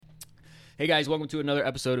Hey guys, welcome to another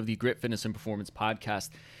episode of the Grit Fitness and Performance Podcast.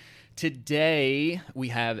 Today we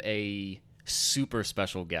have a super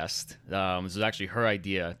special guest. This is actually her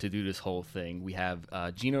idea to do this whole thing. We have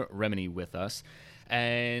Gina Remini with us,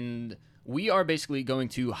 and we are basically going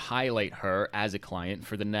to highlight her as a client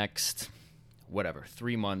for the next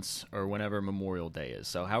 3 months or whenever Memorial Day is.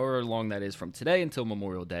 So however long that is from today until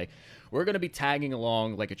Memorial Day, we're going to be tagging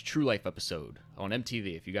along like a True Life episode on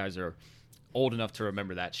MTV, if you guys are old enough to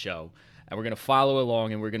remember that show. And we're going to follow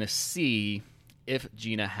along and we're going to see if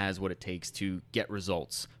Gina has what it takes to get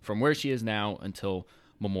results from where she is now until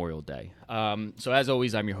Memorial Day. So as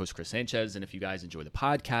always, I'm your host, Chris Sanchez. And if you guys enjoy the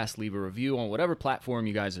podcast, leave a review on whatever platform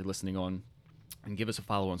you guys are listening on and give us a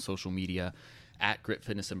follow on social media at Grit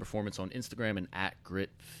Fitness and Performance on Instagram and at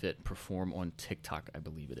Grit Fit Perform on TikTok, I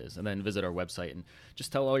believe it is. And then visit our website and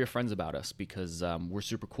just tell all your friends about us because we're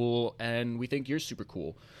super cool and we think you're super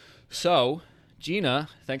cool. So, Gina,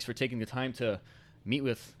 thanks for taking the time to meet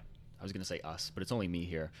with, I was going to say us, but it's only me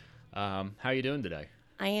here. How are you doing today?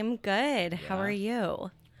 I am good. How are you?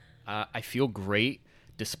 I feel great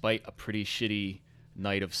despite a pretty shitty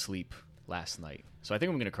night of sleep last night. So I think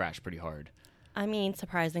I'm going to crash pretty hard. I mean,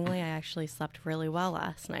 surprisingly, I actually slept really well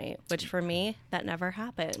last night, which for me, that never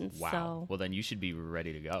happens. Wow. So. Well, then you should be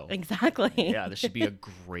ready to go. Exactly. Yeah, this should be a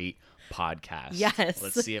great podcast. Yes.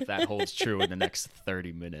 Let's see if that holds true in the next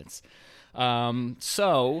 30 minutes. Like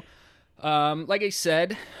I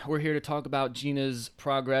said, we're here to talk about Gina's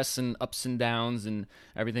progress and ups and downs and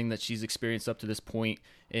everything that she's experienced up to this point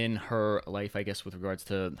in her life, I guess, with regards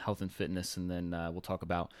to health and fitness. And then we'll talk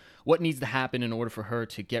about what needs to happen in order for her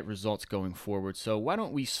to get results going forward. So why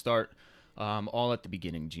don't we start all at the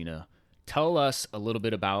beginning, Gina? Tell us a little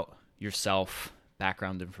bit about yourself,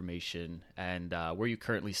 background information, and where you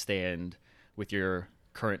currently stand with your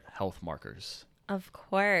current health markers. Of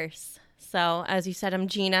course. So, as you said, I'm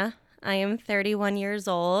Gina. I am 31 years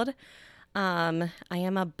old. I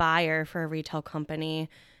am a buyer for a retail company,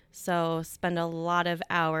 so spend a lot of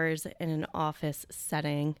hours in an office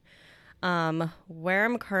setting. Where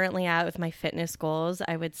I'm currently at with my fitness goals,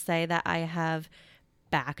 I would say that I have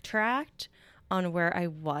backtracked on where I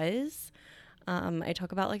was. I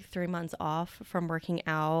took about 3 months off from working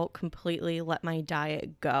out, completely let my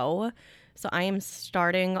diet go. So I am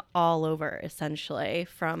starting all over essentially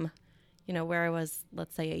from where I was,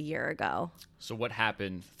 let's say, a year ago. So what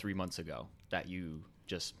happened 3 months ago that you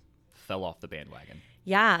just fell off the bandwagon?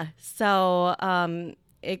 Yeah. So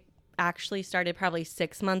it actually started probably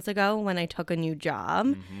 6 months ago when I took a new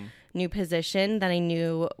job, new position that I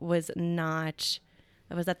knew was not,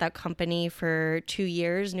 I was at that company for 2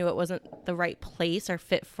 years, knew it wasn't the right place or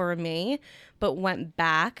fit for me, but went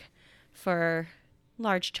back for a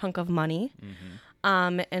large chunk of money.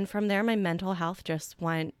 And from there, my mental health just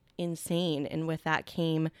went insane, and with that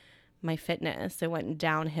came my fitness. It went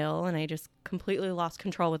downhill and I just completely lost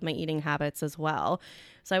control with my eating habits as well.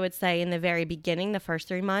 So I would say in the very beginning, the first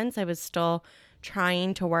 3 months, I was still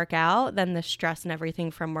trying to work out. Then the stress and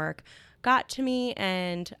everything from work got to me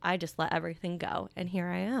and I just let everything go, and here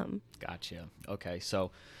I am. Gotcha. Okay,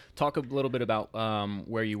 so talk a little bit about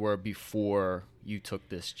where you were before you took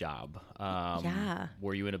this job.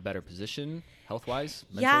 Were you in a better position health-wise,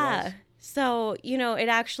 mental-wise? So, it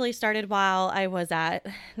actually started while I was at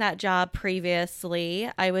that job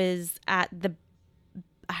previously. I was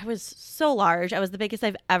so large. I was the biggest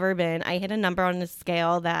I've ever been. I hit a number on the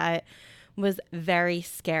scale that was very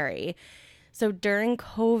scary. So during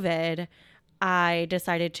COVID, I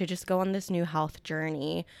decided to just go on this new health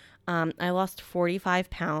journey. I lost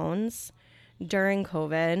 45 pounds during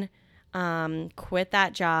COVID. Quit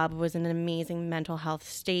that job, was in an amazing mental health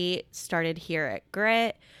state, started here at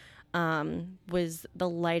Grit. Was the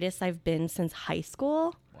lightest I've been since high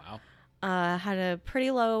school. Wow. Had a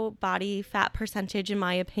pretty low body fat percentage in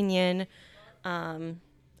my opinion. And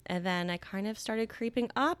then I kind of started creeping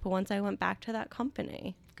up once I went back to that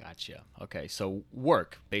company. Gotcha. Okay. So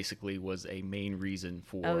work basically was a main reason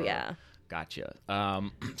for. Oh, yeah. Gotcha.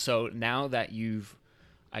 So now that you've,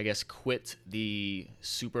 I guess, quit the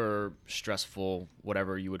super stressful,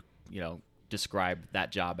 whatever you would, describe that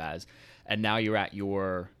job as, and now you're at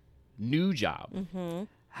your new job,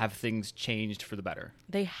 have things changed for the better?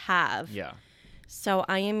 They have. Yeah. So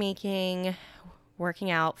I am making working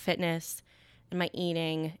out, fitness, and my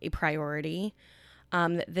eating a priority.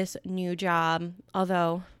 This new job,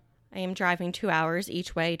 although I am driving 2 hours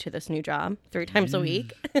each way to this new job 3 times a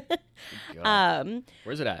week.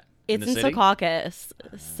 Where's it at? It's in Secaucus.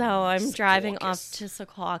 So I'm driving off to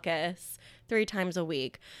Secaucus 3 times a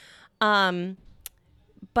week.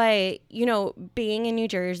 But, you know, being in New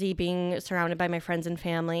Jersey, being surrounded by my friends and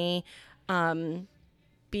family,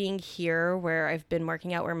 being here where I've been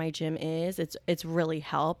working out where my gym is, it's really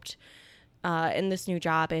helped. In this new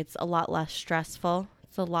job, it's a lot less stressful.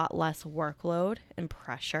 It's a lot less workload and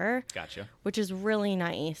pressure. Gotcha. Which is really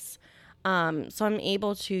nice. So I'm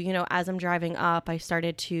able to, you know, as I'm driving up, I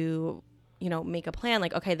started to, you know, make a plan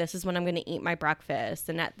like, okay, this is when I'm going to eat my breakfast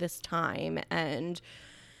and at this time, and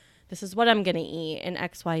this is what I'm going to eat and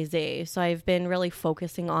XYZ. So I've been really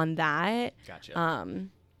focusing on that. Gotcha.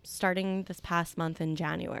 Starting this past month in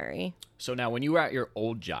January. So now when you were at your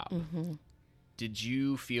old job, did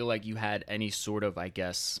you feel like you had any sort of, I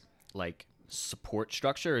guess, like support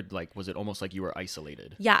structure? Like, was it almost like you were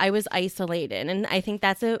isolated? Yeah, I was isolated. And I think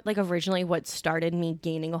that's like originally what started me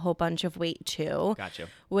gaining a whole bunch of weight too. Gotcha.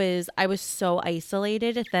 Was I was so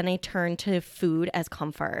isolated. Then I turned to food as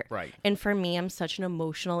comfort. Right. And for me, I'm such an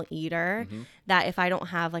emotional eater that if I don't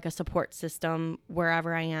have like a support system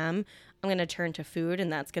wherever I am, I'm going to turn to food,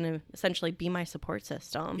 and that's going to essentially be my support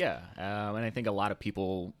system. Yeah. And I think a lot of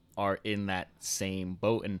people are in that same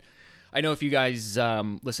boat. And I know if you guys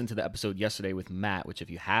listened to the episode yesterday with Matt, which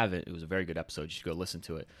if you haven't, it was a very good episode. You should go listen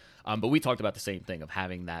to it. But we talked about the same thing of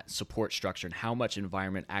having that support structure and how much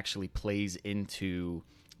environment actually plays into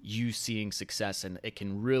you seeing success, and it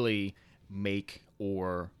can really make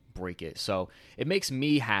or break it. So it makes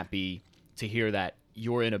me happy to hear that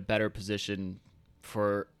you're in a better position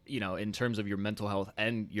for, you know, in terms of your mental health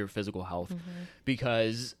and your physical health,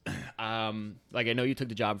 because like I know you took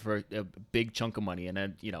the job for a big chunk of money, and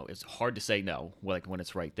then, you know, it's hard to say no, like when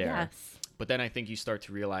it's right there. Yes. But then I think you start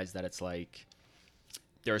to realize that it's like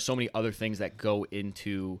there are so many other things that go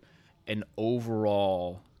into an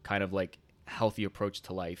overall kind of like healthy approach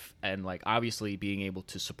to life, and like obviously being able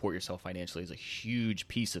to support yourself financially is a huge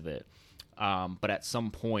piece of it. But at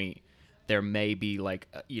some point there may be like,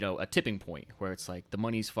 you know, a tipping point where it's like the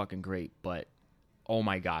money's fucking great, but oh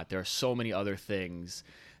my God, there are so many other things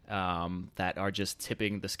that are just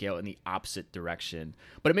tipping the scale in the opposite direction.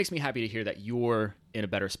 But it makes me happy to hear that you're in a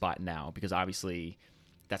better spot now, because obviously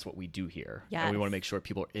that's what we do here. Yes. And we want to make sure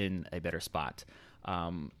people are in a better spot.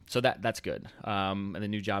 So that's good. And the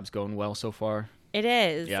new job's going well so far? It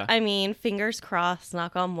is. Yeah. I mean, fingers crossed,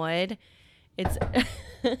 knock on wood. It's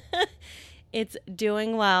it's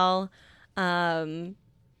doing well.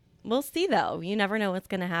 We'll see though. You never know what's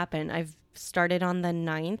going to happen. I've started on the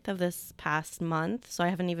 9th of this past month, so I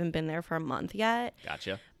haven't even been there for a month yet.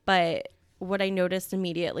 Gotcha. But what I noticed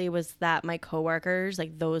immediately was that my coworkers,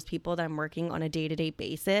 like those people that I'm working on a day-to-day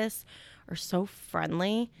basis, are so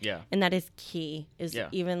friendly. Yeah. And that is key, is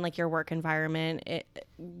even like your work environment.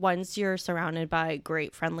 Once you're surrounded by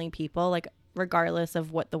great, friendly people, like regardless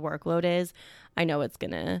of what the workload is, I know it's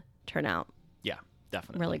going to turn out Yeah,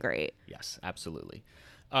 definitely. really great. Yes, absolutely.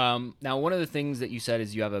 Now, one of the things that you said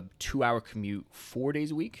is you have a 2-hour commute 4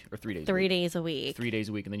 days a week or 3 days 3 days a week. 3 days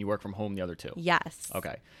a week, and then you work from home the other 2. Yes.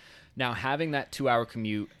 Okay. Now, having that 2-hour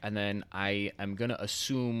commute, and then I am going to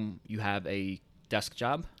assume you have a desk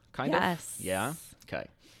job, kind of? Yes. Yeah? Okay.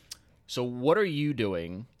 So what are you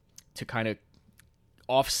doing to kind of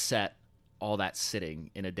offset all that sitting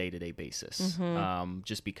in a day-to-day basis?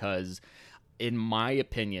 Just because, in my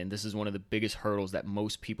opinion, this is one of the biggest hurdles that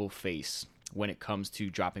most people face when it comes to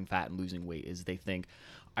dropping fat and losing weight, is they think,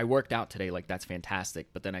 I worked out today, like that's fantastic,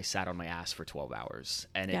 but then I sat on my ass for 12 hours,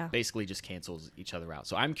 and it basically just cancels each other out.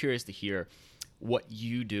 So I'm curious to hear what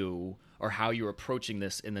you do or how you're approaching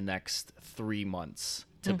this in the next 3 months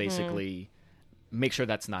to basically make sure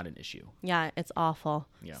that's not an issue. Yeah, it's awful.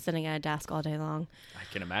 Yeah. Sitting at a desk all day long. I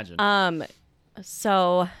can imagine.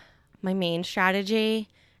 So my main strategy,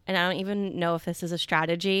 and I don't even know if this is a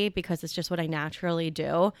strategy because it's just what I naturally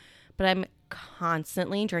do, but I'm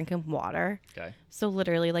constantly drinking water. Okay. So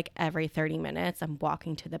literally like every 30 minutes, I'm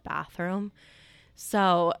walking to the bathroom.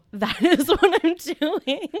 So that is what I'm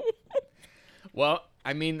doing. Well,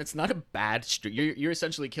 I mean, it's not a bad you're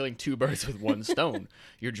essentially killing 2 birds with 1 stone.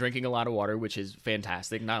 You're drinking a lot of water, which is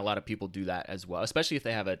fantastic. Not a lot of people do that as well, especially if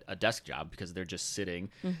they have a desk job, because they're just sitting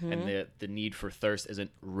and the need for thirst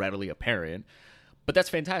isn't readily apparent. But that's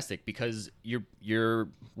fantastic, because you're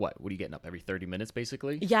what are you getting up every 30 minutes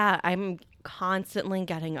basically? Yeah, I'm constantly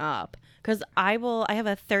getting up because I have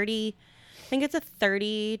a 30, I think it's a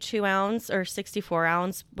 32 ounce or 64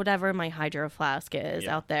 ounce, whatever my hydro flask is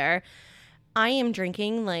out there. I am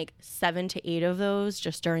drinking like 7 to 8 of those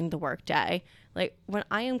just during the workday. Like when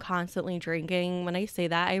I am constantly drinking, when I say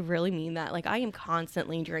that, I really mean that. Like I am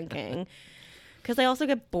constantly drinking because I also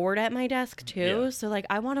get bored at my desk too. Yeah. So like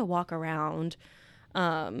I want to walk around.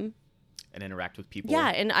 And interact with people. Yeah,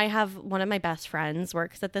 and I have one of my best friends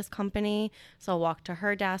works at this company, so I'll walk to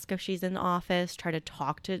her desk if she's in the office, try to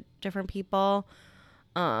talk to different people.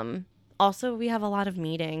 Also, we have a lot of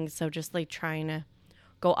meetings, so just like trying to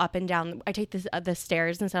go up and down. I take the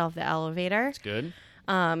stairs instead of the elevator. That's good.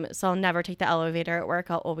 So I'll never take the elevator at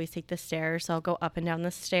work. I'll always take the stairs. So I'll go up and down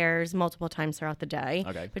the stairs multiple times throughout the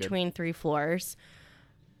day, between 3 floors.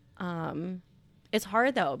 It's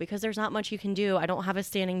hard though, because there's not much you can do. I don't have a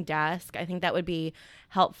standing desk. I think that would be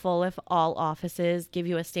helpful if all offices give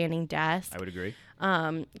you a standing desk. I would agree.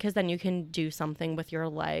 Because then you can do something with your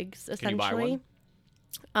legs, essentially. Can you buy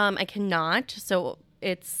one? I cannot. So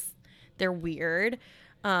they're weird.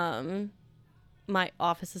 My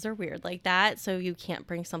offices are weird like that, so you can't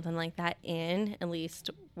bring something like that in, at least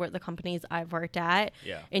where the companies I've worked at.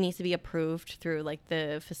 Yeah. It needs to be approved through like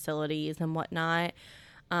the facilities and whatnot.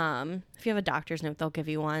 If you have a doctor's note, they'll give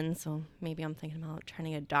you one, so maybe I'm thinking about trying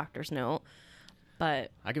to get a doctor's note.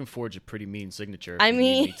 But I can forge a pretty mean signature. I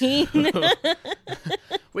mean,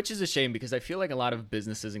 which is a shame, because I feel like a lot of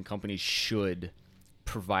businesses and companies should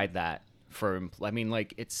provide that for. I mean,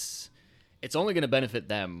 like it's only going to benefit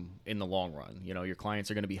them in the long run. You know, your clients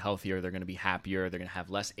are going to be healthier. They're going to be happier. They're going to have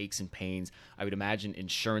less aches and pains. I would imagine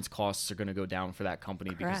insurance costs are going to go down for that company.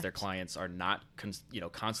 Correct. Because their clients are not,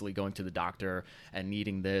 constantly going to the doctor and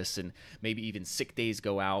needing this, and maybe even sick days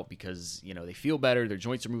go out because, they feel better. Their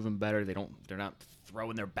joints are moving better. They're not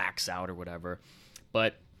throwing their backs out or whatever.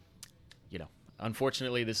 But,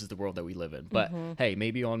 unfortunately, this is the world that we live in. But hey,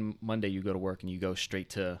 maybe on Monday you go to work and you go straight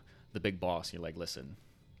to the big boss. You're like, listen,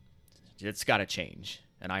 it's got to change,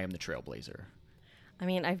 and I am the trailblazer. I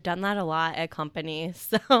mean, I've done that a lot at companies,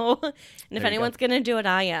 so, and if anyone's going to do it,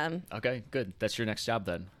 I am. Okay, good. That's your next job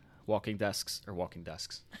then.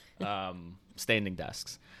 Standing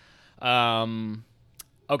desks.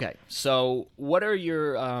 Okay, so what are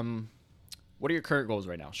your current goals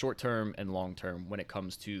right now, short term and long term, when it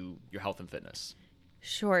comes to your health and fitness?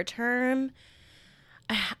 Short term,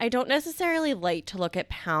 I don't necessarily like to look at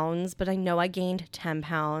pounds, but I know I gained 10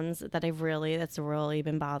 pounds that's really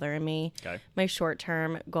been bothering me. Okay. My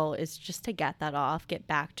short-term goal is just to get that off, get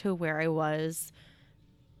back to where I was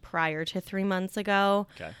prior to 3 months ago.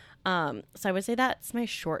 Okay. So I would say that's my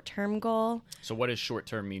short-term goal. So what does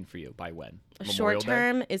short-term mean for you? By when?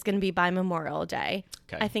 Short-term is going to be by Memorial Day.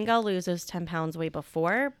 Okay. I think I'll lose those 10 pounds way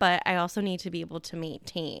before, but I also need to be able to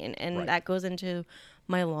maintain. And that goes into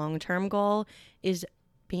my long-term goal is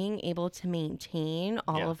being able to maintain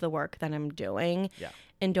all of the work that I'm doing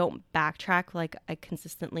and don't backtrack like I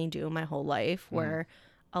consistently do my whole life, where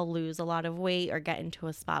I'll lose a lot of weight or get into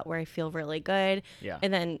a spot where I feel really good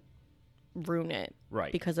and then ruin it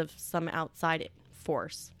because of some outside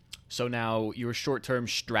force. So now your short-term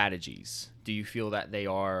strategies, do you feel that they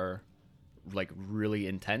are like really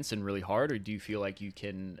intense and really hard, or do you feel like you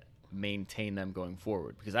can maintain them going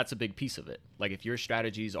forward? Because that's a big piece of it. Like if your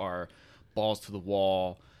strategies are balls to the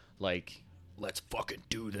wall, like let's fucking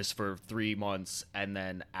do this for 3 months, and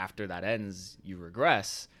then after that ends you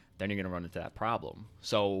regress, then you're gonna run into that problem.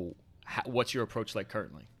 So what's your approach like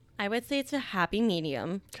currently? I would say it's a happy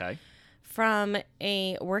medium. Okay. From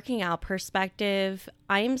a working out perspective,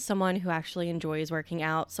 I am someone who actually enjoys working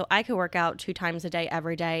out, so I could work out 2 times a day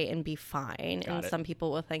every day and be fine. Some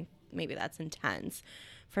people will think maybe that's intense.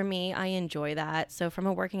 For me, I enjoy that. So from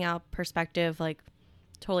a working out perspective, like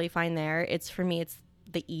totally fine there. For me, it's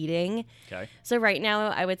the eating. Okay. So right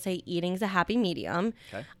now, I would say eating's a happy medium.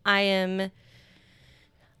 Okay. I am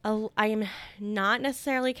not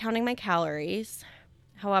necessarily counting my calories.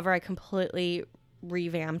 However, I completely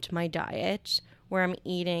revamped my diet where I'm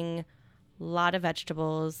eating a lot of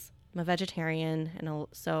vegetables. I'm a vegetarian, and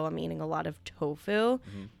so I'm eating a lot of tofu,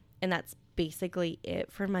 and that's basically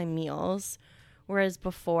it for my meals. Whereas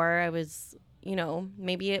before I was,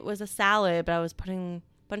 maybe it was a salad, but I was putting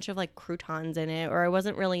a bunch of like croutons in it, or I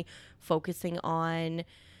wasn't really focusing on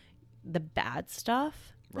the bad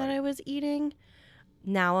stuff that I was eating.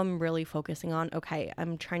 Now I'm really focusing on, okay,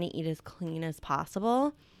 I'm trying to eat as clean as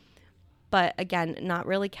possible. But again, not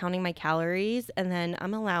really counting my calories, and then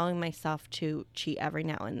I'm allowing myself to cheat every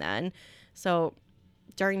now and then. So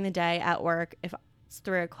during the day at work, if it's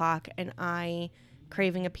 3 o'clock and I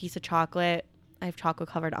craving a piece of chocolate, I have chocolate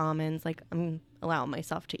covered almonds, like I'm allowing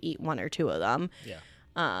myself to eat 1 or 2 of them. Yeah.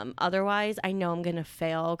 Otherwise, I know I'm going to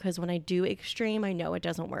fail, because when I do extreme, I know it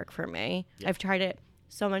doesn't work for me. Yeah. I've tried it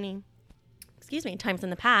so many, times in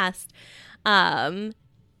the past, and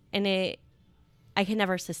I can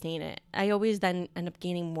never sustain it. I always then end up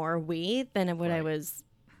gaining more weight than what I was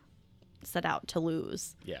set out to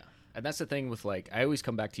lose. Yeah. And that's the thing with I always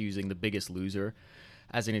come back to using The Biggest Loser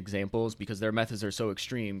as an examples because their methods are so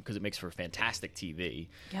extreme because it makes for fantastic TV.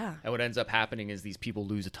 Yeah. And what ends up happening is these people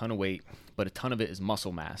lose a ton of weight, but a ton of it is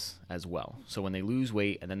muscle mass as well. So when they lose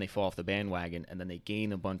weight and then they fall off the bandwagon and then they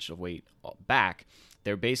gain a bunch of weight back,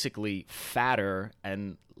 they're basically fatter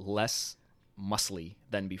and less muscly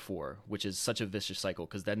than before, which is such a vicious cycle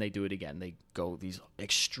because then they do it again. They go these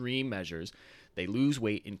extreme measures. They lose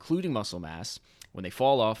weight, including muscle mass. When they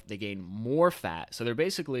fall off, they gain more fat. So they're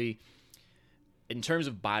basically, in terms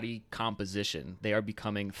of body composition, they are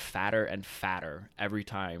becoming fatter and fatter every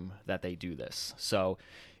time that they do this. So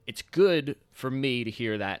it's good for me to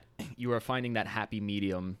hear that you are finding that happy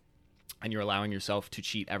medium and you're allowing yourself to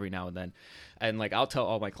cheat every now and then. And like, I'll tell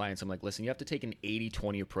all my clients, I'm like, listen, you have to take an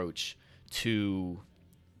 80-20 approach to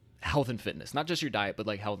health and fitness, not just your diet, but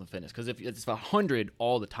like health and fitness. Because if it's 100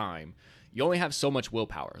 all the time, you only have so much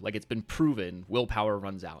willpower. Like, it's been proven willpower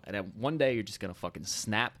runs out. And at one day you're just going to fucking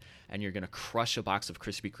snap and you're going to crush a box of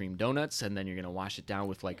Krispy Kreme donuts and then you're going to wash it down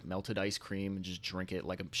with like melted ice cream and just drink it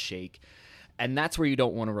like a shake. And that's where you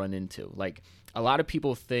don't want to run into. Like, a lot of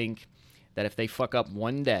people think that if they fuck up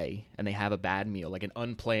one day and they have a bad meal, like an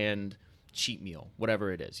unplanned cheat meal,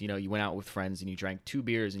 whatever it is, you know, you went out with friends and you drank 2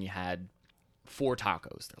 beers and you had 4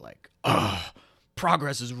 tacos. They're like, ugh,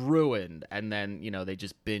 progress is ruined. And then, you know, they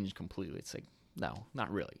just binge completely. It's like, no, not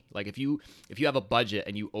really. Like, if you have a budget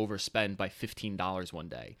and you overspend by $15 one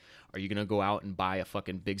day, are you going to go out and buy a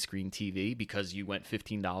fucking big screen TV because you went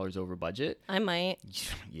 $15 over budget? I might.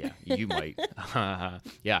 Yeah, you might.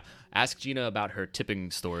 Yeah. Ask Gina about her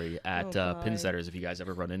tipping story at Pinsetters if you guys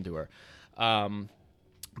ever run into her.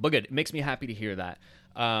 But good. It makes me happy to hear that.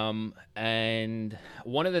 And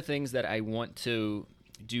one of the things that I want to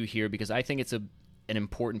do here, because I think it's an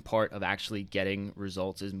important part of actually getting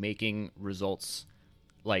results, is making results,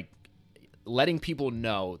 like letting people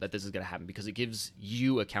know that this is going to happen, because it gives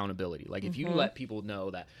you accountability. Like, if you let people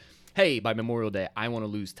know that, hey, by Memorial Day, I want to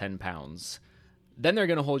lose 10 pounds, then they're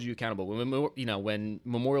going to hold you accountable. When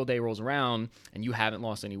Memorial Day rolls around and you haven't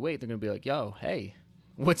lost any weight, they're going to be like, yo, hey,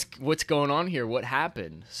 what's going on here? What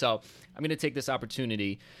happened? So I'm going to take this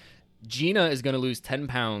opportunity. Gina is going to lose 10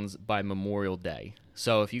 pounds by Memorial Day.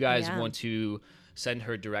 So if you guys want to send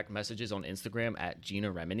her direct messages on Instagram at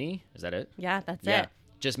Gina Remini, is that it? Yeah, that's it.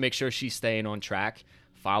 Just make sure she's staying on track.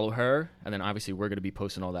 Follow her. And then obviously we're going to be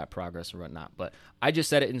posting all that progress and whatnot. But I just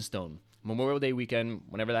set it in stone. Memorial Day weekend,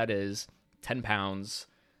 whenever that is, 10 pounds,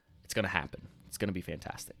 it's going to happen. It's going to be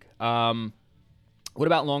fantastic. What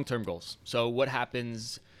about long-term goals? So what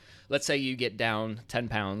happens, let's say you get down 10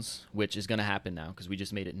 pounds, which is going to happen now because we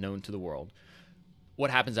just made it known to the world.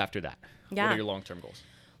 What happens after that? Yeah. What are your long-term goals?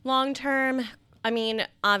 Long-term, I mean,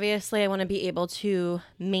 obviously I want to be able to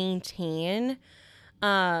maintain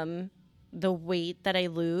the weight that I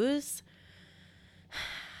lose.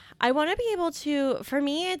 I want to be able to, for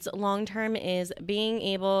me, it's long-term is being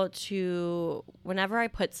able to, whenever I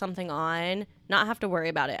put something on, not have to worry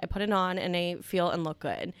about it. I put it on and I feel and look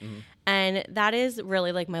good. Mm-hmm. And that is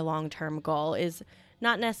really like my long-term goal, is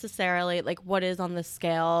not necessarily like what is on the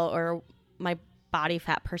scale or my body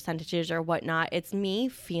fat percentages or whatnot. It's me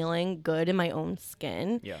feeling good in my own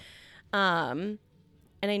skin. Yeah. And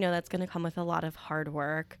I know that's going to come with a lot of hard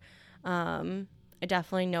work. I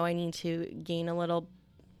definitely know I need to gain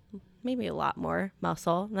maybe a lot more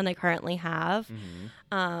muscle than I currently have.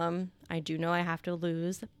 Mm-hmm. I do know I have to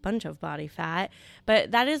lose a bunch of body fat,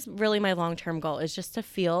 but that is really my long-term goal, is just to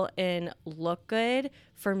feel and look good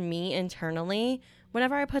for me internally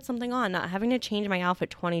whenever I put something on, not having to change my outfit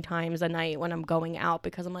 20 times a night when I'm going out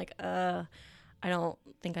because I'm like, I don't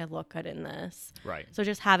think I look good in this. Right. So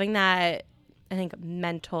just having that, I think,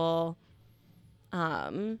 mental, I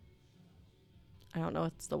don't know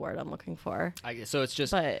what's the word I'm looking for.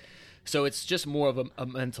 So it's just more of a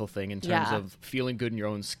mental thing in terms of feeling good in your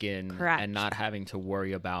own skin. Correct. And not having to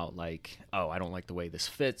worry about like, oh, I don't like the way this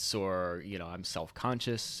fits, or, I'm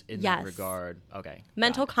self-conscious in that regard. Okay.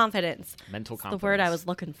 Mental confidence. Mental That's confidence. the word I was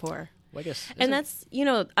looking for. Well, I guess.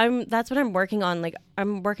 That's what I'm working on. Like,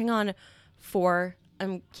 I'm working on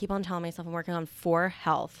keep on telling myself I'm working on 4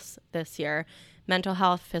 healths this year: mental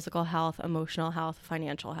health, physical health, emotional health,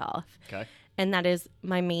 financial health. Okay. And that is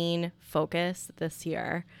my main focus this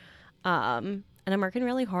year. And I'm working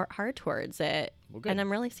really hard towards it. Well, good. And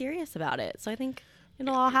I'm really serious about it. So I think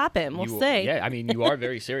it'll all happen. We'll see. Yeah, I mean, you are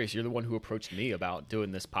very serious. You're the one who approached me about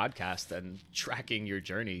doing this podcast and tracking your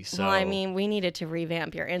journey. So, well, I mean, we needed to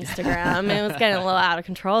revamp your Instagram. It was getting a little out of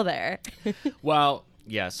control there. Well,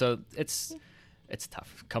 yeah. So it's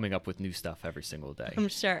tough coming up with new stuff every single day. I'm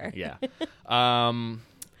sure. Yeah.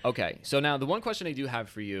 Okay. So now the one question I do have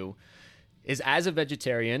for you is, as a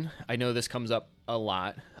vegetarian, I know this comes up a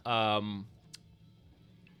lot.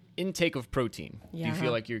 intake of protein. Yeah. Do you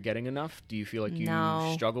feel like you're getting enough? Do you feel like you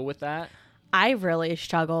struggle with that? I really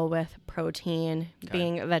struggle with protein,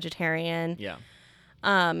 being a vegetarian. Yeah.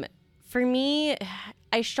 For me,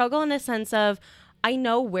 I struggle in the sense of I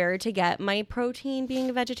know where to get my protein being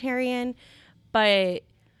a vegetarian, but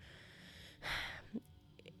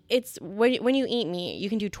it's when you eat meat, you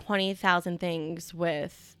can do 20,000 things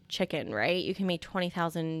with chicken, right? You can make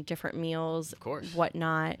 20,000 different meals, of course,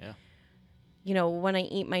 whatnot. Yeah. You know, when I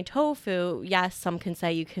eat my tofu, yes, some can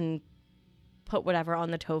say you can put whatever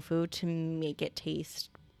on the tofu to make it taste,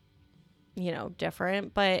 you know,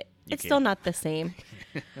 different, but it's still not the same.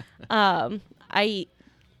 I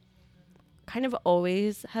kind of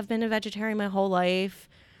always have been a vegetarian my whole life.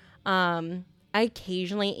 I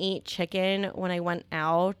occasionally ate chicken when I went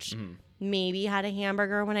out. Maybe had a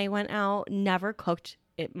hamburger when I went out. Never cooked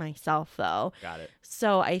it myself, though. Got it.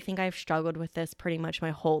 So I think I've struggled with this pretty much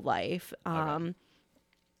my whole life. Okay.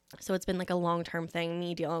 So it's been like a long-term thing,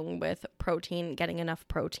 me dealing with protein, getting enough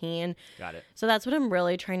protein. Got it. So that's what I'm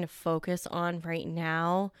really trying to focus on right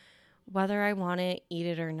now. Whether I want to eat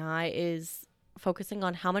it or not is focusing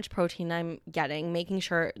on how much protein I'm getting, making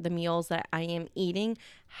sure the meals that I am eating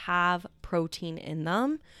have protein in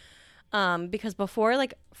them. Because before,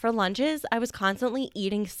 like for lunches, I was constantly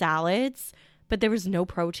eating salads, but there was no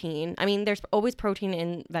protein. I mean, there's always protein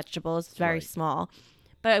in vegetables. It's very small.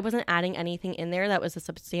 But I wasn't adding anything in there that was a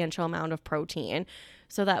substantial amount of protein.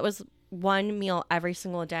 So that was one meal every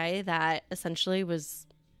single day that essentially was,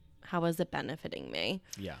 how was it benefiting me?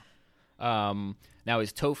 Yeah. Now,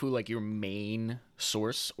 is tofu like your main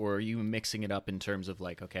source, or are you mixing it up in terms of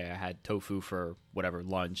like, okay, I had tofu for whatever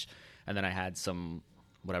lunch, and then I had some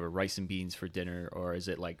whatever rice and beans for dinner, or is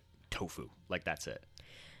it like tofu? Like that's it?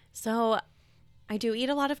 So I do eat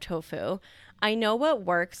a lot of tofu. I know what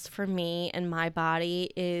works for me and my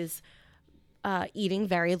body is eating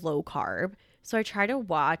very low carb. So I try to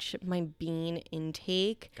watch my bean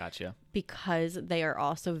intake. Gotcha. Because they are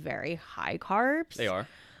also very high carbs. They are.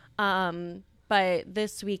 But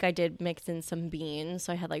this week I did mix in some beans.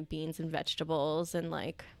 So I had like beans and vegetables and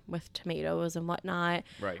like with tomatoes and whatnot.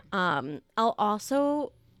 Right. I'll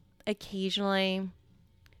also occasionally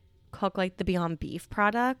cook like the Beyond Beef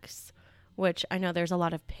products, which I know there's a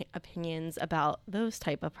lot of opinions about those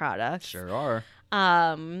type of products. Sure are.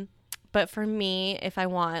 But for me, if I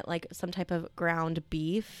want like some type of ground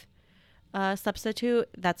beef substitute,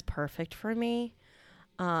 that's perfect for me.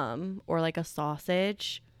 Or like a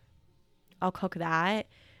sausage, I'll cook that.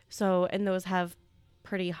 So, and those have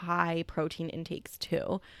pretty high protein intakes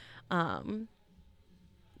too. But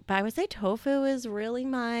I would say tofu is really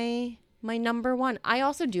my number one. I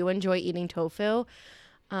also do enjoy eating tofu.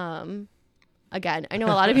 Again, I know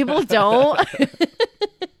a lot of people don't.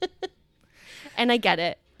 And I get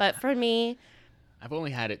it. But for me, I've only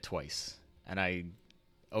had it twice, and I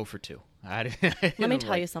 0 for 2. Let me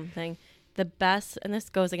tell you something. The best, and this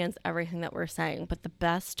goes against everything that we're saying, but the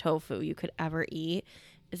best tofu you could ever eat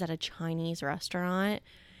is at a Chinese restaurant,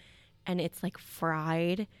 and it's like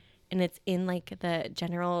fried, and it's in like the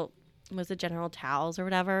General Tao's or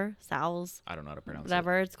whatever, Sal's. I don't know how to pronounce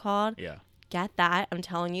whatever it's called. Yeah. Get that. I'm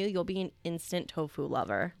telling you, you'll be an instant tofu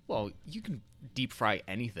lover. Well, you can deep fry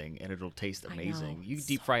anything and it'll taste amazing. know, You can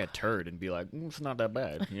deep fry a turd and be like, it's not that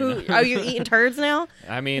bad. You know? Are you eating turds now?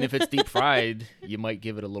 I mean, if it's deep fried, you might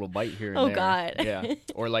give it a little bite here and there. Oh, God. Yeah.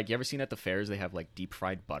 Or like, you ever seen at the fairs, they have like deep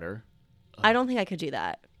fried butter? I don't think I could do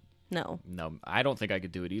that. No. No, I don't think I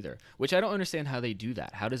could do it either. Which I don't understand how they do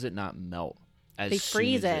that. How does it not melt? They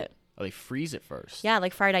freeze it. Oh, they freeze it first. Yeah,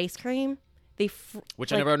 like fried ice cream.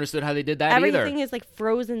 Which I never understood how they did that everything either. is like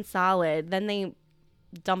frozen solid. Then they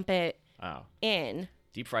dump it Oh. in.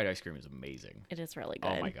 Deep fried ice cream is amazing. It is really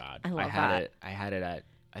good. Oh my God. I love that. I had it at,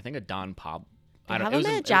 I think, a Don Pop. They have them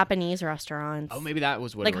at Japanese restaurants. Oh, maybe that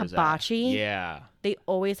was what like it was hibachi. At. Yeah. They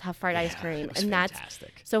always have fried ice cream. It was and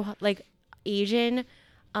fantastic. That's so like Asian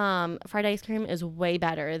fried ice cream is way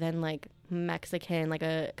better than like Mexican,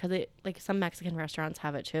 because some Mexican restaurants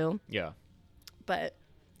have it too. Yeah. But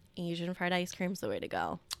Asian fried ice cream's the way to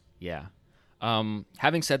go. Yeah.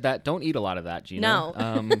 Having said that, don't eat a lot of that, Gina.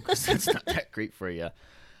 No. Because it's not that great for you.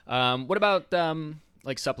 What about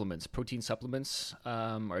like supplements, protein supplements?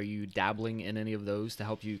 Are you dabbling in any of those to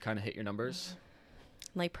help you kind of hit your numbers?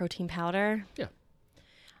 Like protein powder? Yeah.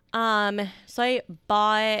 So I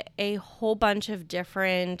bought a whole bunch of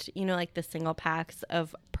different, like the single packs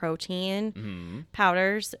of protein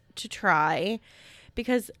powders to try,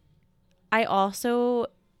 because I also,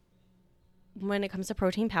 when it comes to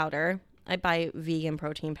protein powder, I buy vegan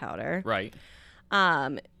protein powder. Right.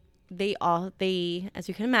 they, as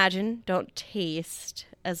you can imagine, don't taste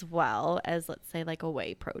as well as, let's say, like a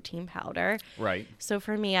whey protein powder. Right. So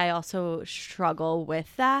for me, I also struggle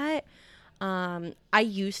with that. I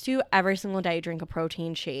used to every single day drink a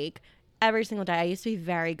protein shake. Every single day. I used to be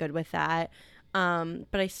very good with that.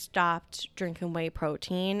 But I stopped drinking whey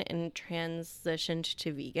protein and transitioned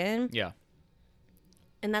to vegan. Yeah.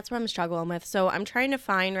 And that's what I'm struggling with. So I'm trying to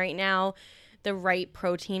find right now the right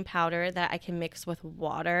protein powder that I can mix with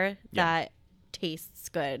water that tastes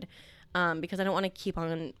good. Because I don't want to keep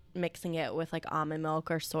on mixing it with like almond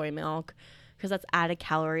milk or soy milk because that's added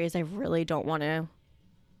calories I really don't want to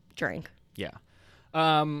drink. Yeah.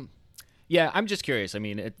 Yeah, I'm just curious. I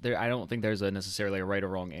mean, I don't think there's necessarily a right or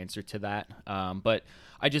wrong answer to that. But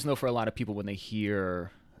I just know for a lot of people when they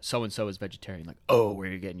hear so-and-so is vegetarian, like, oh, where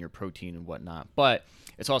you're getting your protein and whatnot. But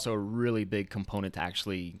it's also a really big component to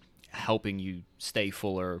actually helping you stay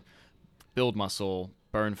fuller, build muscle,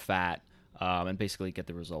 burn fat, and basically get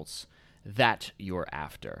the results that you're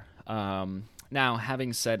after. Now,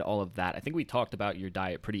 having said all of that, I think we talked about your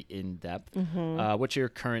diet pretty in-depth. What's your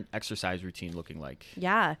current exercise routine looking like?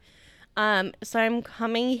 Yeah. So I'm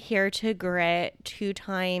coming here to Grit 2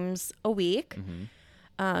 times a week.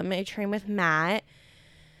 I train with Matt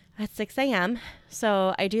at 6 a.m.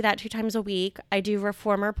 So I do that 2 times a week. I do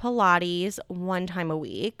reformer Pilates 1 time a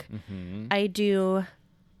week. I do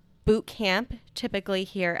boot camp typically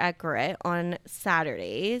here at Grit on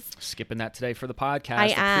Saturdays. Skipping that today for the podcast.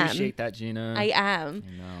 I am. Appreciate that, Gina. I am.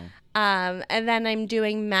 I know. And then I'm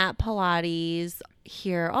doing mat Pilates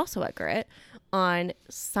here also at Grit on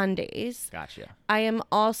Sundays. Gotcha. I am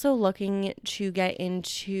also looking to get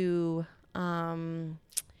into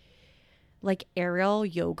like aerial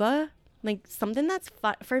yoga, like something that's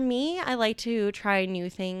fun for me. I like to try new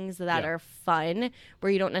things that are fun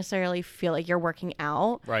where you don't necessarily feel like you're working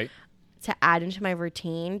out, right, to add into my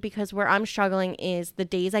routine, because where I'm struggling is the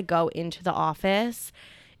days I go into the office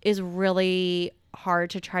is really hard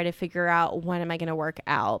to try to figure out when am I going to work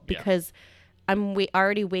out, because I'm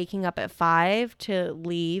already waking up at 5 to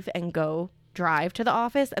leave and go drive to the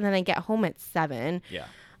office, and then I get home at 7.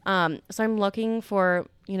 So I'm looking for,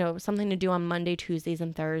 something to do on Monday, Tuesdays,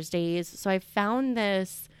 and Thursdays. So I found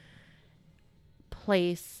this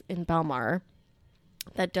place in Belmar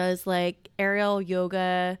that does like aerial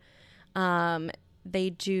yoga. They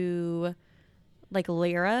do like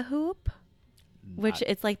Lyra hoop, which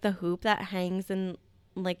it's like the hoop that hangs in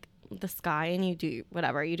like the sky, and you do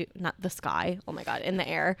whatever you do, not the sky, oh my god, in the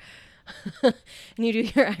air. And you do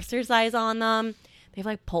your exercise on them. They have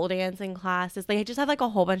like pole dancing classes. They just have like a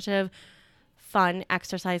whole bunch of fun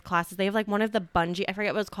exercise classes. They have like one of the bungee, I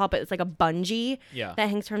forget what it's called, but it's like a bungee that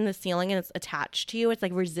hangs from the ceiling and it's attached to you. It's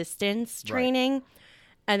like resistance training. Right.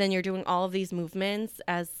 And then you're doing all of these movements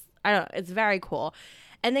it's very cool.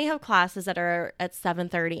 And they have classes that are at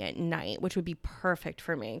 7:30 at night, which would be perfect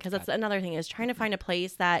for me, because that's another thing, is trying to find a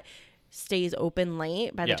place that stays open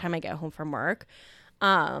late by the time I get home from work. So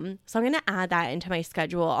I'm going to add that into my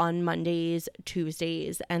schedule on Mondays,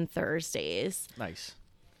 Tuesdays, and Thursdays. Nice.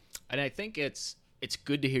 And I think it's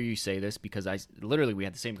good to hear you say this, because we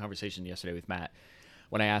had the same conversation yesterday with Matt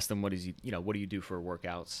when I asked him what do you do for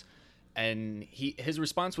workouts? And his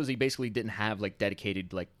response was he basically didn't have like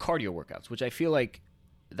dedicated like cardio workouts, which I feel like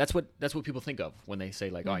that's what people think of when they say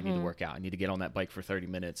like, oh, I need to work out. I need to get on that bike for 30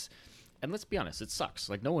 minutes. And let's be honest, it sucks.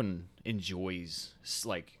 Like no one enjoys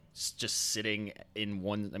like just sitting in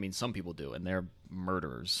one. I mean, some people do, and they're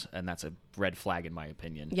murderers, and that's a red flag in my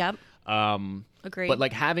opinion. Yep. Agreed. But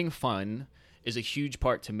like having fun is a huge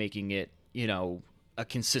part to making it, a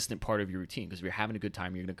consistent part of your routine, because if you're having a good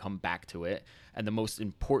time, you're going to come back to it. And the most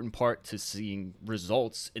important part to seeing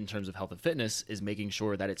results in terms of health and fitness is making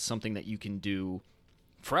sure that it's something that you can do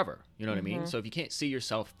forever. You know what I mean? So if you can't see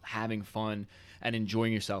yourself having fun and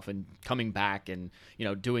enjoying yourself and coming back and,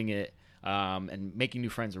 doing it and making new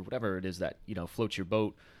friends or whatever it is that, floats your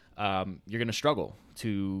boat, you're going to struggle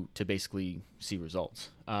to basically see results.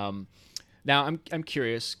 Now I'm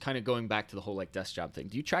curious, kind of going back to the whole like desk job thing.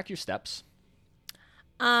 Do you track your steps?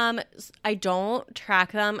 I don't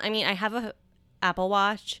track them. I mean, I have a Apple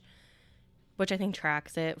Watch, which I think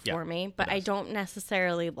tracks it for me, but I don't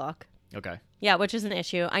necessarily look. Okay. Yeah, which is an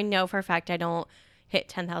issue. I know for a fact I don't hit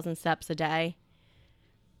 10,000 steps a day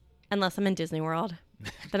unless I'm in Disney World.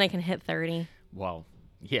 Then I can hit 30. Well,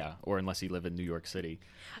 yeah, or unless you live in New York City.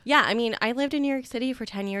 Yeah, I mean, I lived in New York City for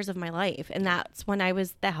 10 years of my life, and that's when I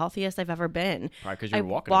was the healthiest I've ever been. Probably because you were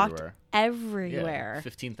walking everywhere. Yeah,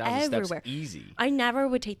 15,000 steps easy. I never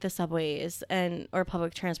would take the subways or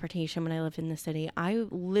public transportation when I lived in the city. I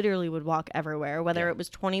literally would walk everywhere, whether it was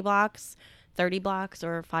 20 blocks, 30 blocks,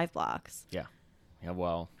 or 5 blocks. Yeah. Yeah,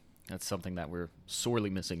 well, That's something that we're sorely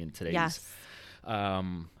missing in today's Yes.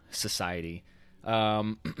 society.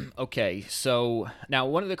 Okay, so now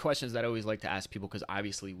one of the questions that I always like to ask people, because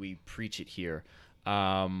obviously we preach it here.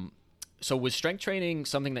 So was strength training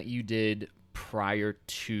something that you did prior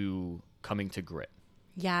to coming to Grit?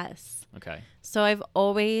 Yes. Okay. So I've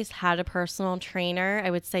always had a personal trainer,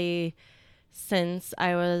 I would say since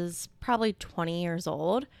I was probably 20 years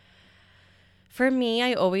old. For me,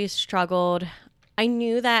 I always struggled. I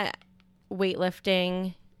knew that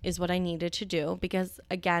weightlifting is what I needed to do because,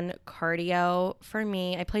 again, cardio for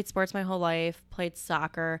me, I played sports my whole life, played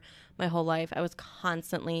soccer my whole life. I was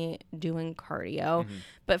constantly doing cardio. Mm-hmm.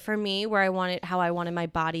 But for me, how I wanted my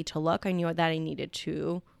body to look, I knew that I needed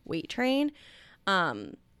to weight train.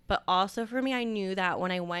 But also for me, I knew that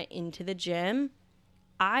when I went into the gym,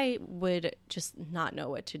 I would just not know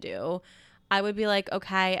what to do. I would be like,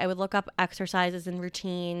 okay, I would look up exercises and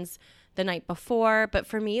routines the night before. But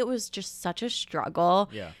for me, it was just such a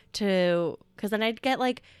struggle because then I'd get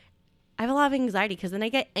like, I have a lot of anxiety because then I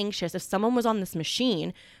get anxious. If someone was on this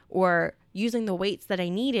machine or using the weights that I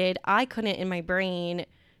needed, I couldn't in my brain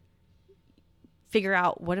figure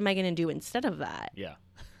out what am I going to do instead of that. Yeah.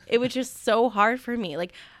 It was just so hard for me.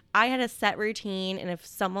 Like I had a set routine and if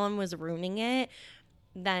someone was ruining it,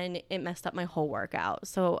 then it messed up my whole workout.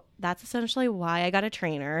 So that's essentially why I got a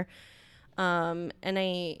trainer. And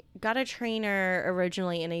I got a trainer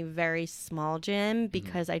originally in a very small gym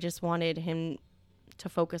because I just wanted him to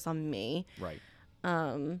focus on me. Right.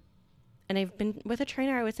 And I've been with a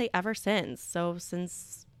trainer, I would say, ever since. So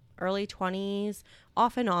since early 20s,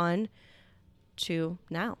 off and on to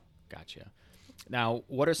now. Gotcha. Now,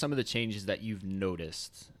 what are some of the changes that you've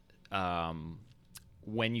noticed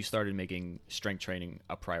when you started making strength training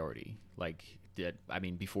a priority? Like,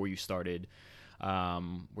 before you started,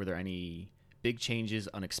 were there any big changes,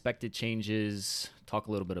 unexpected changes? Talk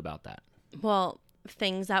a little bit about that. Well,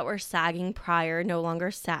 things that were sagging prior no longer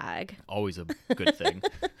sag. Always a good thing.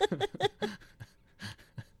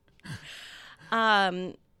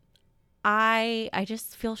 I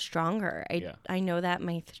just feel stronger. I know that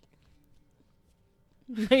my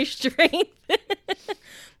strength.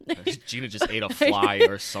 Gina just ate a fly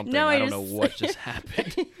or something. No, I don't know what just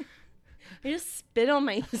happened. I just spit on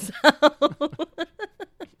myself.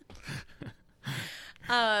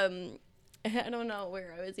 I don't know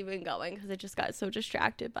where I was even going because I just got so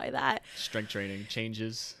distracted by that. Strength training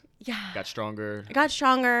changes. Yeah. Got stronger. I got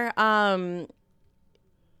stronger. I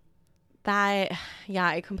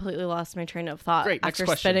completely lost my train of thought after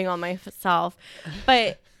spitting on myself.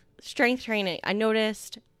 But strength training, I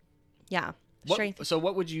noticed. Yeah. Strength. So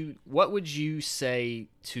what would you say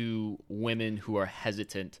to women who are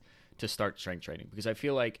hesitant to start strength training? Because I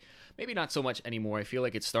feel like maybe not so much anymore. I feel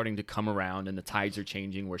like it's starting to come around and the tides are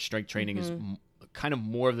changing where strength training is kind of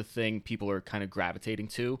more of the thing people are kind of gravitating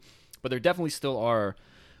to. But there definitely still are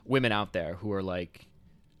women out there who are like,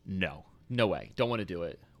 no way, don't want to do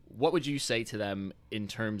it. What would you say to them in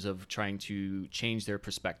terms of trying to change their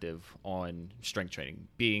perspective on strength training,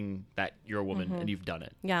 being that you're a woman and you've done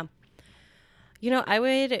it? Yeah. I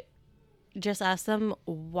would just ask them,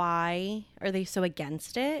 why are they so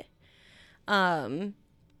against it?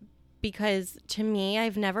 Because to me,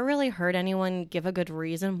 I've never really heard anyone give a good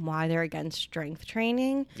reason why they're against strength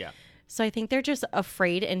training. Yeah. So I think they're just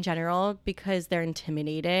afraid in general because they're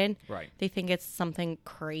intimidated. Right. They think it's something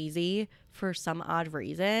crazy for some odd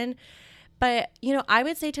reason. But, I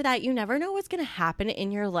would say to that, you never know what's going to happen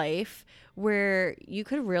in your life where you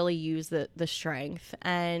could really use the strength.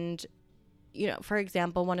 And, for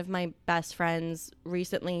example, one of my best friends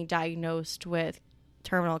recently diagnosed with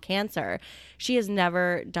terminal cancer. She has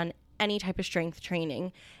never done any type of strength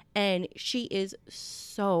training, and she is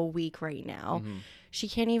so weak right now. She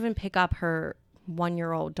can't even pick up her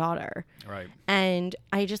 1-year-old daughter. Right. And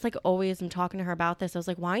I just always am talking to her about this. I was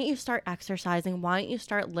like, why don't you start exercising? Why don't you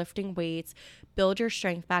start lifting weights? Build your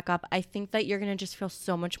strength back up. I think that you're going to just feel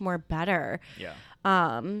so much more better. Yeah.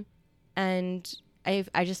 And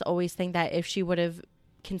I just always think that if she would have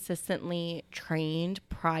consistently trained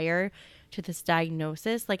prior to this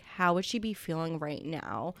diagnosis, how would she be feeling right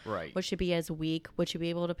now? Right. Would she be as weak? Would she be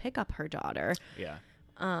able to pick up her daughter? Yeah.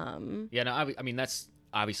 Yeah, no, I mean, that's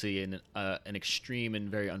obviously an extreme and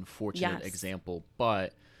very unfortunate example,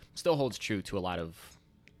 but still holds true to a lot of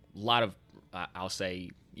I'll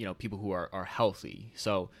say, people who are healthy.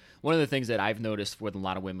 So one of the things that I've noticed with a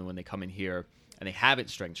lot of women when they come in here and they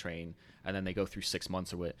haven't strength trained, and then they go through 6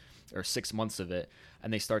 months of it,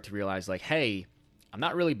 and they start to realize hey, I'm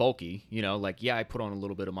not really bulky, I put on a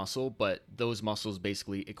little bit of muscle, but those muscles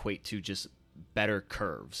basically equate to just better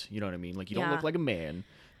curves. You know what I mean? You don't look like a man.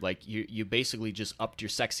 Like you basically just upped your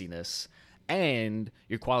sexiness, and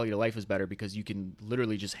your quality of life is better because you can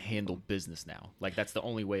literally just handle business now. Like that's the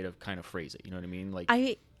only way to kind of phrase it. You know what I mean? Like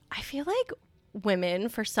I feel like women,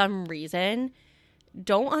 for some reason,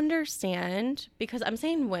 don't understand, because I'm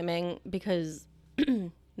saying women because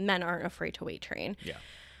men aren't afraid to weight train. Yeah.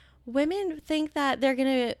 Women think that they're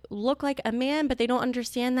going to look like a man, but they don't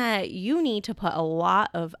understand that you need to put a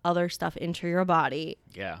lot of other stuff into your body.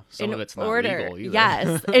 Yeah. Some of it's not legal either.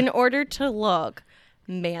 Yes. In order to look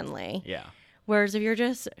manly. Yeah. Whereas if you're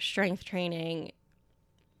just strength training,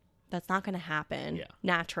 that's not going to happen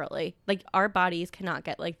naturally. Like our bodies cannot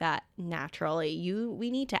get like that naturally.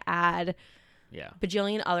 We need to add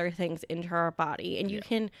bajillion other things into our body. And you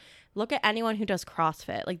can look at anyone who does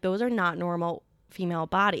CrossFit. Like those are not normal female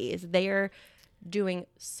bodies. They are doing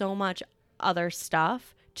so much other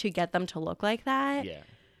stuff to get them to look like that. Yeah.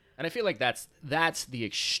 And I feel like that's the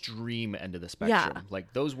extreme end of the spectrum. Yeah.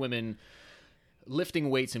 Like those women lifting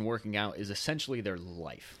weights and working out is essentially their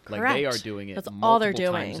life. Correct. Like they are doing it That's all they're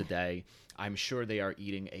multiple doing. times a day. I'm sure they are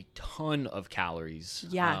eating a ton of calories.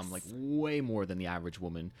 Yes. Like way more than the average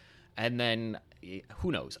woman. And then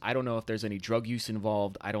who knows? I don't know if there's any drug use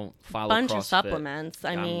involved. I don't follow Bunch CrossFit. of supplements.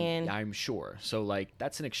 I'm sure. So like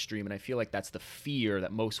that's an extreme, and I feel like that's the fear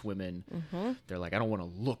that most women they're like, I don't want to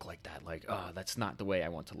look like that. Like, that's not the way I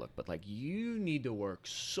want to look. But like, you need to work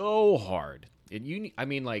so hard,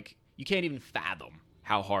 and like you can't even fathom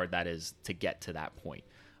how hard that is to get to that point.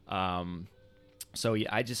 So yeah,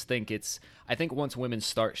 I just think I think once women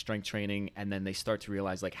start strength training and then they start to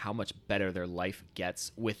realize like how much better their life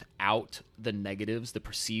gets without the negatives, the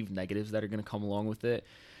perceived negatives that are going to come along with it,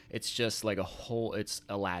 it's just like it's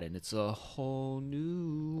Aladdin. It's a whole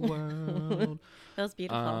new world. That was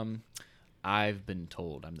beautiful. I've been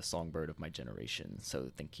told I'm the songbird of my generation,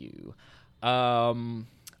 so thank you.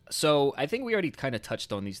 So I think we already kind of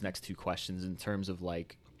touched on these next two questions in terms of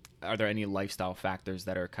like, are there any lifestyle factors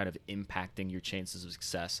that are kind of impacting your chances of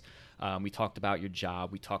success? We talked about your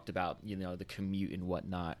job. We talked about, the commute and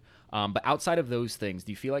whatnot. But outside of those things,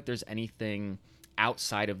 do you feel like there's anything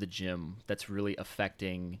outside of the gym that's really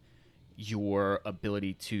affecting your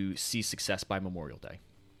ability to see success by Memorial Day?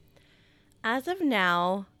 As of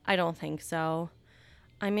now, I don't think so.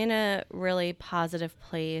 I'm in a really positive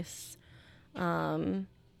place in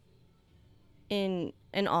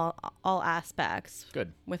all aspects.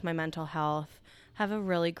 Good. With my mental health. Have a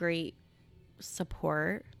really great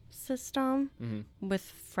support system with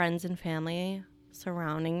friends and family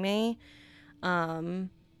surrounding me,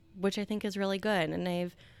 which I think is really good. And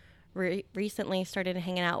I've recently started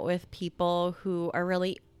hanging out with people who are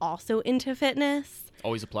really also into fitness.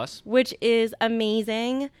 Always a plus. Which is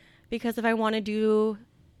amazing, because if I want to do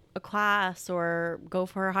a class or go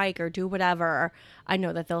for a hike or do whatever, I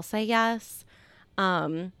know that they'll say yes.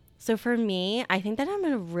 So for me, I think that I'm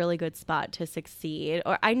in a really good spot to succeed,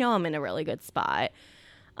 or I know I'm in a really good spot.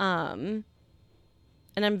 And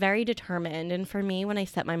I'm very determined. And for me, when I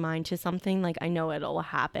set my mind to something, like I know it'll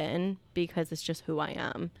happen because it's just who I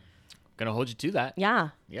am. Gonna hold you to that. Yeah.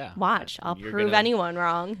 Watch. I'll prove anyone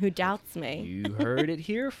wrong who doubts me. You heard it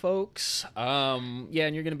here, folks. And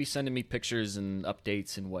you're gonna be sending me pictures and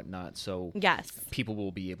updates and whatnot, so yes, people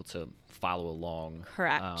will be able to follow along.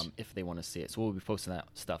 Correct. If they want to see it. So we'll be posting that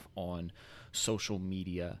stuff on social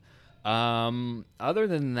media. Other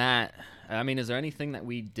than that, I mean, is there anything that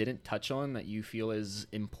we didn't touch on that you feel is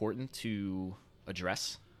important to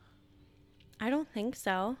address? I don't think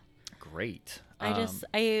so. Great.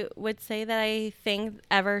 I would say that I think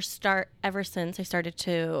ever since I started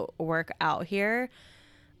to work out here,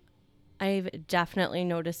 I've definitely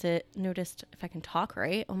noticed, if I can talk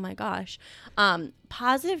right, oh my gosh,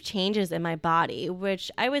 positive changes in my body, which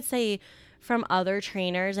I would say from other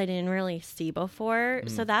trainers I didn't really see before.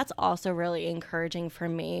 So that's also really encouraging for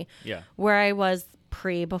me. Yeah. Where I was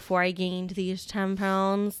before I gained these 10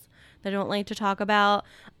 pounds that I don't like to talk about,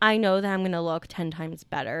 I know that I'm going to look 10 times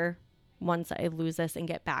better once I lose this and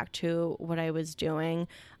get back to what I was doing.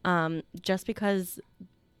 Just because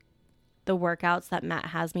the workouts that Matt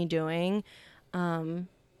has me doing, they're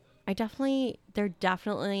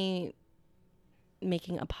definitely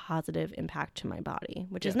making a positive impact to my body,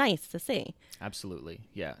 which is nice to see. Absolutely.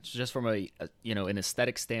 Yeah. It's just from an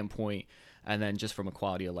aesthetic standpoint, and then just from a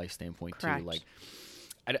quality of life standpoint. Correct. Too. Like,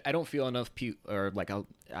 I don't feel enough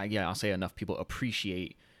I'll say enough people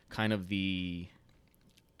appreciate kind of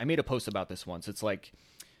I made a post about this once. It's like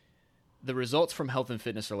the results from health and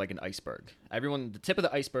fitness are like an iceberg. The tip of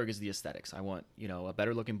the iceberg is the aesthetics. I want, a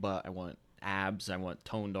better looking butt. I want abs, I want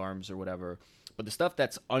toned arms or whatever. But the stuff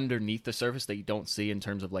that's underneath the surface that you don't see in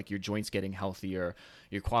terms of like your joints getting healthier,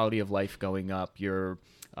 your quality of life going up, your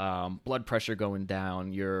blood pressure going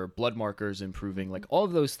down, your blood markers improving, like all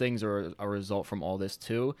of those things are a result from all this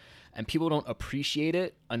too. And people don't appreciate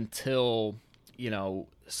it until,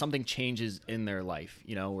 something changes in their life,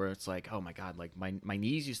 where it's like, oh my God, like my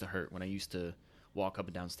knees used to hurt when I used to walk up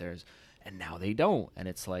and down stairs, and now they don't. And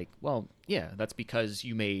it's like, well, yeah, that's because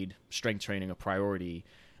you made strength training a priority.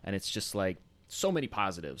 And it's just like so many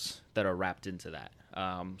positives that are wrapped into that.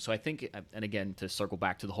 So I think, and again, to circle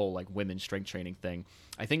back to the whole like women's strength training thing,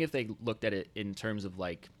 I think if they looked at it in terms of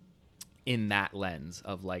like, in that lens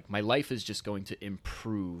of like, my life is just going to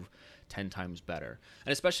improve 10 times better.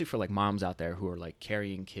 And especially for like moms out there who are like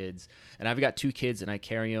carrying kids, and I've got 2 kids and I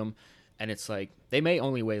carry them, and it's like, they may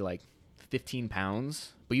only weigh like 15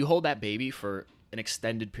 pounds, but you hold that baby for an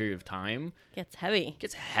extended period of time. Gets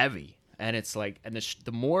heavy. And it's like, and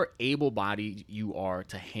the more able-bodied you are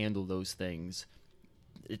to handle those things,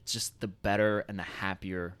 it's just the better and the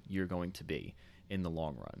happier you're going to be in the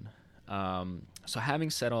long run. So having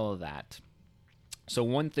said all of that, so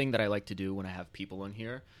one thing that I like to do when I have people in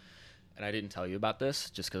here, and I didn't tell you about this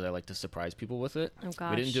just because I like to surprise people with it. Oh,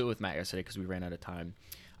 gosh. We didn't do it with Matt yesterday because we ran out of time.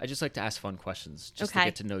 I just like to ask fun questions just to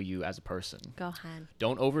get to know you as a person. Go ahead.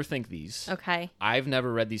 Don't overthink these. Okay. I've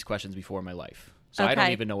never read these questions before in my life. So I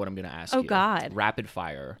don't even know what I'm going to ask you. Oh, God. Rapid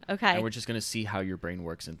fire. Okay. And we're just going to see how your brain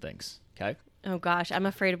works and thinks. Okay? Oh, gosh. I'm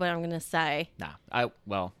afraid of what I'm going to say. Nah.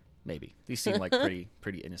 Well, maybe. These seem like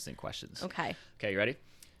pretty innocent questions. Okay. Okay, you ready?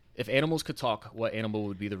 If animals could talk, what animal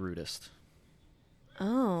would be the rudest?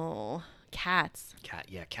 Oh, cats. Cat.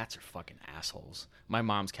 Yeah, cats are fucking assholes. My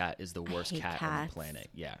mom's cat is the worst cat cats. on the planet.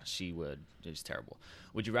 Yeah, she would. It's terrible.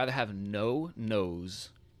 Would you rather have no nose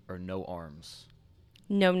or no arms?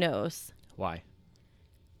 No nose. Why?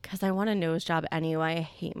 Because I want a nose job anyway. I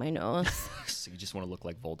hate my nose. So you just want to look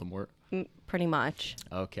like Voldemort? Pretty much.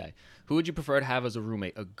 Okay. Who would you prefer to have as a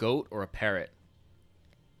roommate, a goat or a parrot?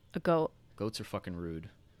 A goat. Goats are fucking rude.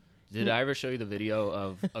 Did I ever show you the video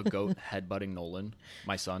of a goat headbutting Nolan,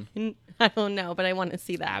 my son? I don't know, but I want to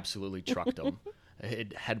see that. Absolutely trucked him.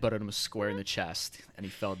 It headbutted him square in the chest, and he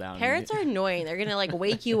fell down. Parrots are annoying. They're going to like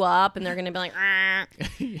wake you up, and they're going to be like, I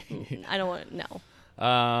don't want to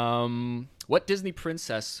know. What Disney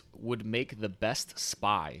princess would make the best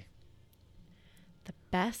spy? The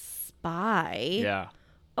best spy? Yeah.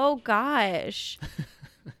 Oh, gosh.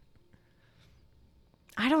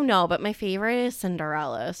 I don't know, but my favorite is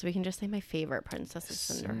Cinderella, so we can just say my favorite princess is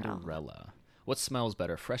Cinderella. What smells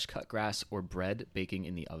better, fresh cut grass or bread baking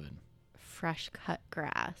in the oven? Fresh cut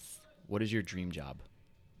grass. What is your dream job?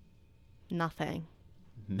 Nothing.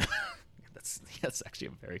 That's actually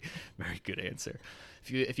a very, very good answer.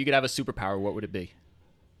 If you could have a superpower, what would it be?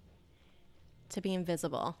 To be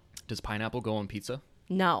invisible. Does pineapple go on pizza?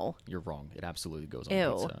 No. You're wrong. It absolutely goes on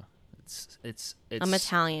Ew. pizza. It's I'm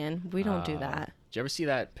Italian. We don't do that. Did you ever see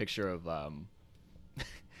that picture of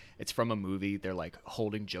it's from a movie. They're like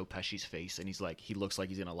holding Joe Pesci's face, and he looks like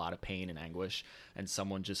he's in a lot of pain and anguish, and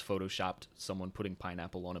someone just photoshopped someone putting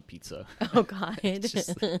pineapple on a pizza. Oh, God. It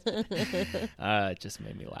just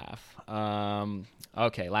made me laugh.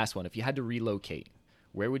 Okay, last one. If you had to relocate,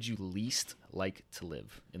 where would you least like to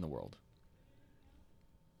live in the world?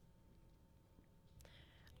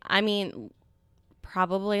 I mean,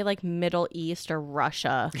 probably like Middle East or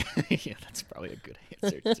Russia. Yeah, that's probably a good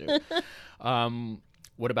answer too.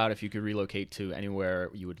 What about if you could relocate to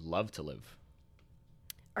anywhere you would love to live?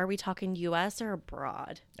 Are we talking U.S. or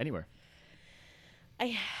abroad? Anywhere.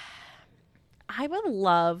 I would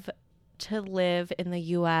love to live in the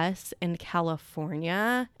U.S. and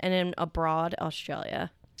California, and in abroad,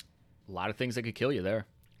 Australia. A lot of things that could kill you there.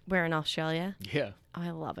 Where in Australia? Yeah. Oh,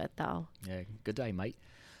 I love it though. Yeah, good day, mate.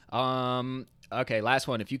 Okay, last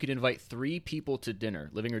one. If you could invite 3 people to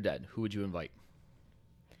dinner, living or dead, who would you invite?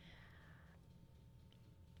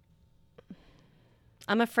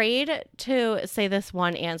 I'm afraid to say this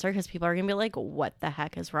one answer because people are going to be like, what the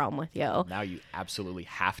heck is wrong with you? Now you absolutely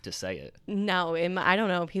have to say it. No, I don't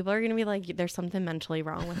know. People are going to be like, there's something mentally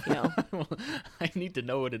wrong with you. Well, I need to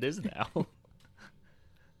know what it is now.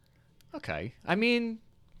 Okay. I mean,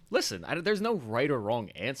 listen, there's no right or wrong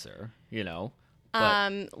answer, you know.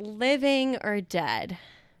 But, living or dead?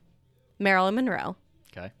 Marilyn Monroe.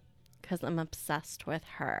 Okay. Because I'm obsessed with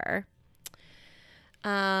her.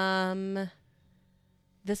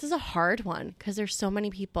 This is a hard one because there's so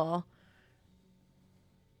many people.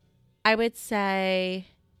 I would say,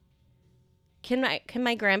 can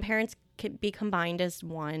my grandparents be combined as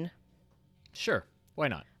one? Sure. Why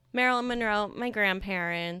not? Marilyn Monroe, my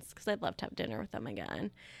grandparents, because I'd love to have dinner with them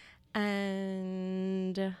again.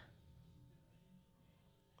 And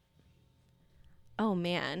oh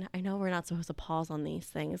man, I know we're not supposed to pause on these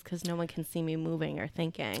things because no one can see me moving or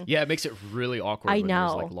thinking. Yeah, it makes it really awkward when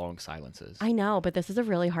there's like long silences. I know, but this is a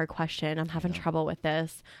really hard question. I'm having trouble with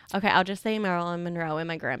this. Okay, I'll just say Marilyn Monroe and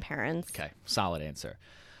my grandparents. Okay, solid answer.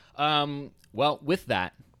 Well, with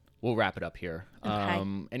that, we'll wrap it up here. Okay.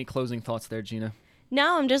 Any closing thoughts there, Gina?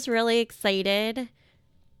 No, I'm just really excited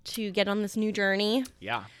to get on this new journey.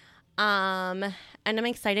 Yeah. And I'm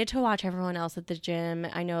excited to watch everyone else at the gym.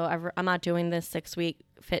 I know I'm not doing this 6-week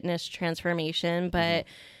fitness transformation, but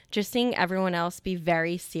just seeing everyone else be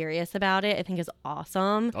very serious about it, I think is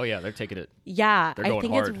awesome. Oh, yeah, they're taking it. Yeah, they're I going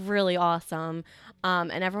think hard. it's really awesome.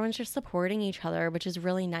 And everyone's just supporting each other, which is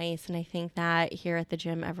really nice. And I think that here at the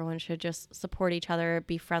gym, everyone should just support each other,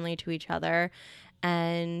 be friendly to each other,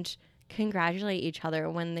 and congratulate each other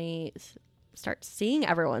when they start seeing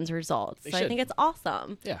everyone's results. So I think it's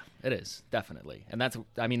awesome. Yeah, it is, definitely. And that's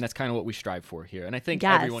kind of what we strive for here. And I think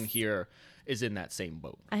Yes. everyone here is in that same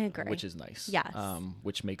boat. I agree. Which is nice. Yes.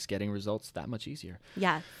 Which makes getting results that much easier.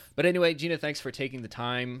 Yes. But anyway, Gina, thanks for taking the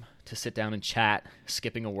time to sit down and chat,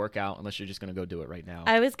 skipping a workout, unless you're just going to go do it right now.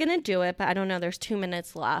 I was going to do it, but I don't know. There's 2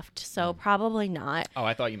 minutes left, so probably not. Oh,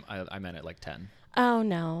 I thought I meant at like 10. Oh,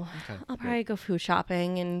 no. Okay. I'll probably go food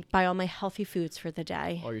shopping and buy all my healthy foods for the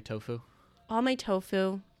day. Or your tofu. All my tofu,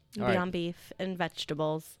 All Beyond right. Beef, and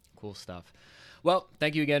vegetables. Cool stuff. Well,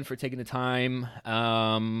 thank you again for taking the time.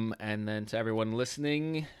 And then to everyone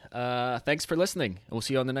listening, thanks for listening. And we'll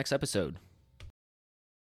see you on the next episode.